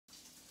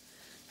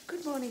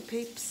Good morning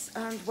peeps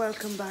and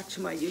welcome back to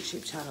my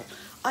YouTube channel.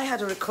 I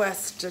had a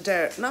request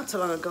there not so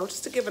long ago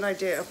just to give an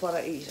idea of what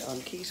I eat on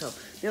keto.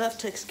 You'll have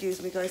to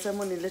excuse me guys,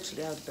 I'm only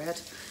literally out of bed.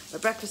 My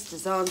breakfast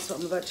is on, so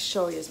I'm about to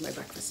show you is my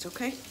breakfast,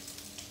 okay?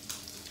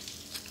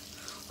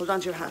 Hold on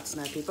to your hats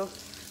now people.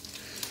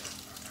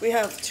 We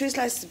have 2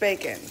 slices of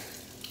bacon,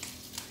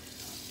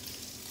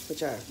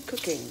 which are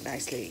cooking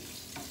nicely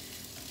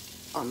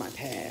on my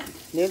pan.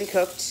 Nearly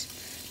cooked,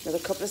 another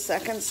couple of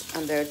seconds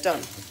and they're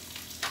done.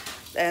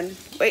 Then,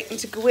 waiting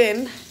to go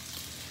in,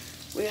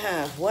 we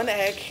have 1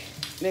 egg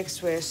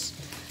mixed with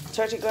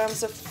 30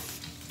 grams of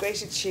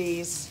grated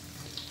cheese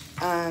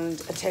and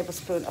a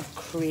tablespoon of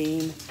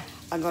cream.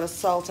 I'm going to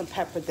salt and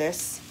pepper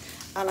this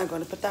and I'm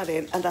going to put that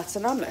in, and that's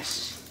an omelette.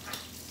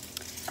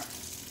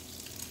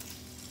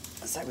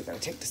 So we're going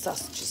to take the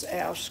sausages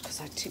out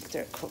because I think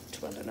they're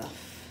cooked well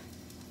enough.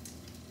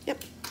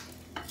 Yep.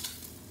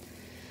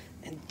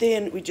 And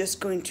then we're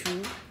just going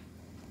to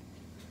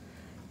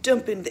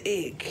dump in the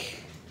egg.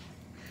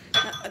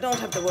 Now, I don't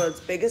have the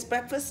world's biggest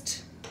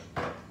breakfast,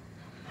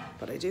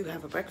 but I do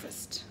have a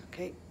breakfast.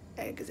 Okay,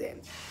 egg is in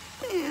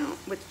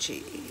with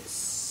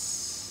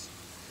cheese.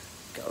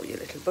 Go, you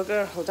little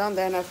bugger. Hold on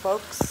there now,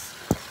 folks.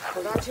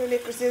 Hold on to your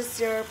knickers,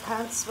 your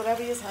pants,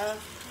 whatever you have.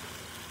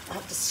 I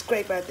have to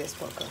scrape out this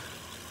fucker.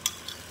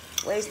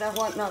 Ways not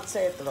want not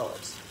save the Lord.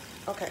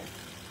 Okay.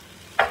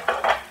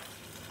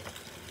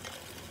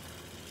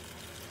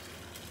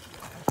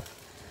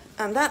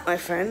 And that, my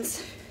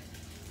friends,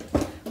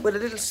 with a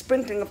little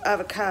sprinkling of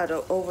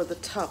avocado over the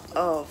top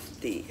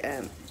of the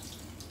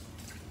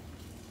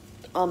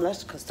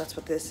omelette, because that's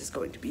what this is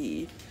going to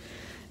be,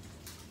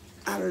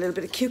 and a little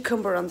bit of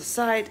cucumber on the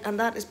side, and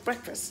that is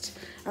breakfast,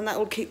 and that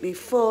will keep me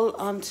full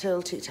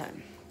until tea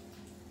time.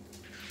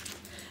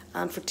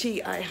 And for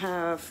tea I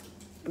have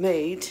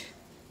made,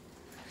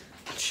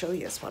 I'll show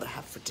you what I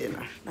have for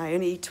dinner. Now I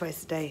only eat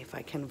twice a day if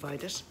I can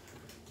avoid it.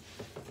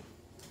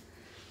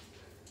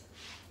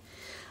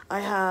 I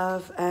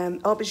have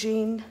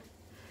aubergine.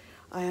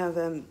 I have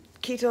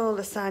keto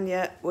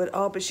lasagna with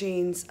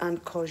aubergines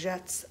and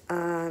courgettes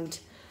and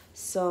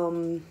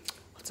some,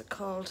 what's it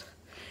called?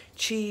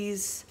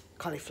 Cheese,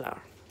 cauliflower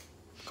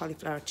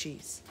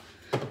cheese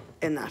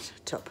in that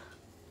tub.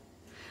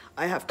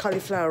 I have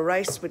cauliflower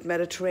rice with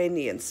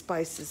Mediterranean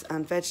spices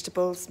and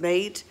vegetables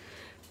made.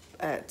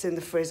 It's in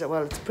the freezer,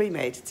 well it's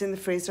pre-made, it's in the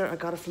freezer, I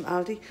got it from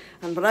Aldi.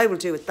 And what I will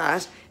do with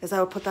that is I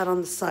will put that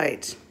on the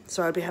side.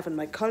 So I'll be having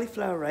my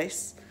cauliflower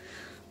rice,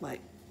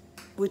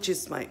 which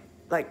is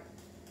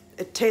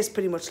it tastes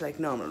pretty much like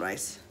normal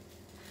rice.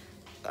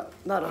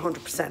 Not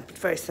 100%, but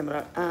very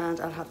similar. And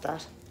I'll have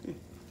that.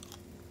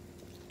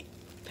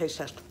 Taste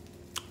test.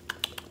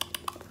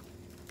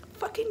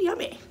 Fucking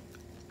yummy.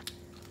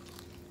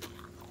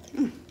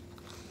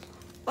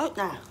 Right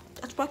now,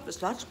 that's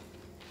breakfast, lads.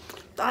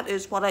 That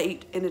is what I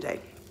eat in a day.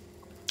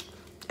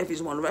 If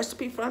you want a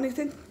recipe for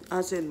anything,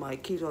 as in my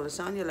keto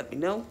lasagna, let me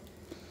know.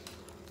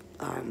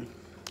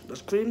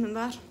 There's cream in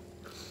that.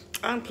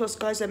 And plus,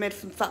 guys, I made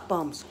some fat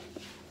bombs.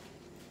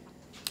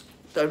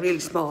 They're really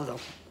small though.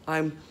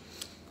 I'm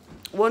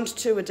 1 to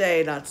 2 a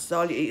day, that's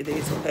all you eat of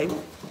these, okay?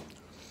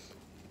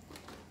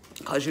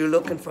 Because you're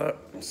looking for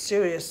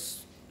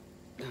serious.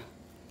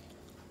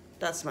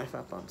 That's my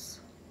fat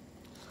bombs.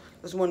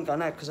 There's one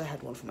gone out because I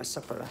had one for my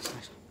supper last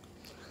night.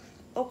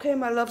 Okay,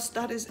 my loves,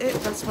 that is it.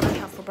 That's what I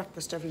have for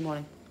breakfast every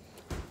morning.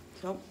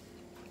 So,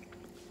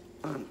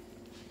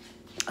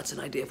 that's an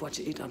idea of what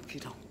you eat on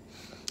keto.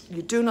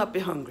 You do not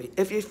be hungry.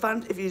 If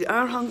you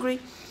are hungry,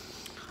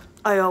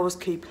 I always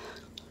keep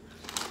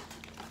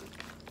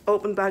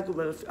open bag.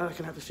 Well, I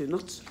can have a few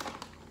nuts.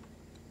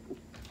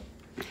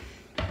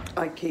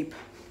 I keep.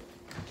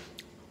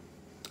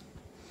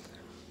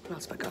 What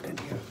else have I got in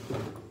here?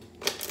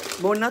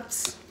 More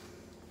nuts.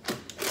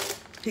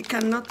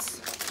 Pecan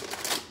nuts.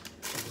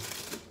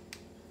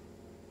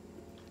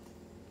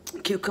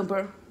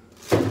 Cucumber.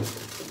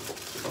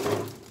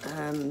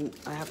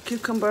 I have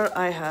cucumber.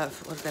 I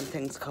have, what are them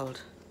things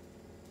called?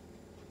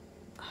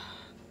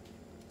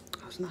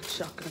 I was not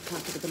shocked. I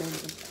can't think of the name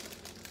of them.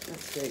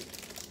 That's great.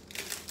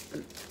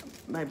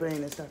 My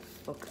brain is that.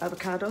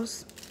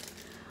 Avocados.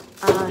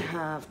 I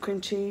have cream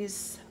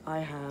cheese. I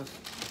have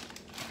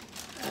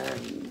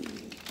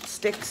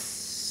sticks,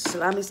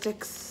 salami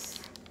sticks.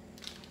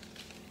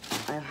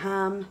 I have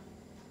ham.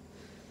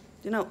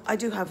 You know, I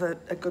do have a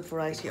good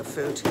variety of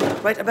food.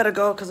 Right, I better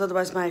go because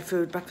otherwise my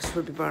breakfast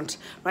will be burnt.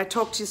 Right,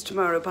 talk to you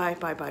tomorrow. Bye,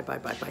 bye, bye, bye,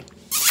 bye, bye.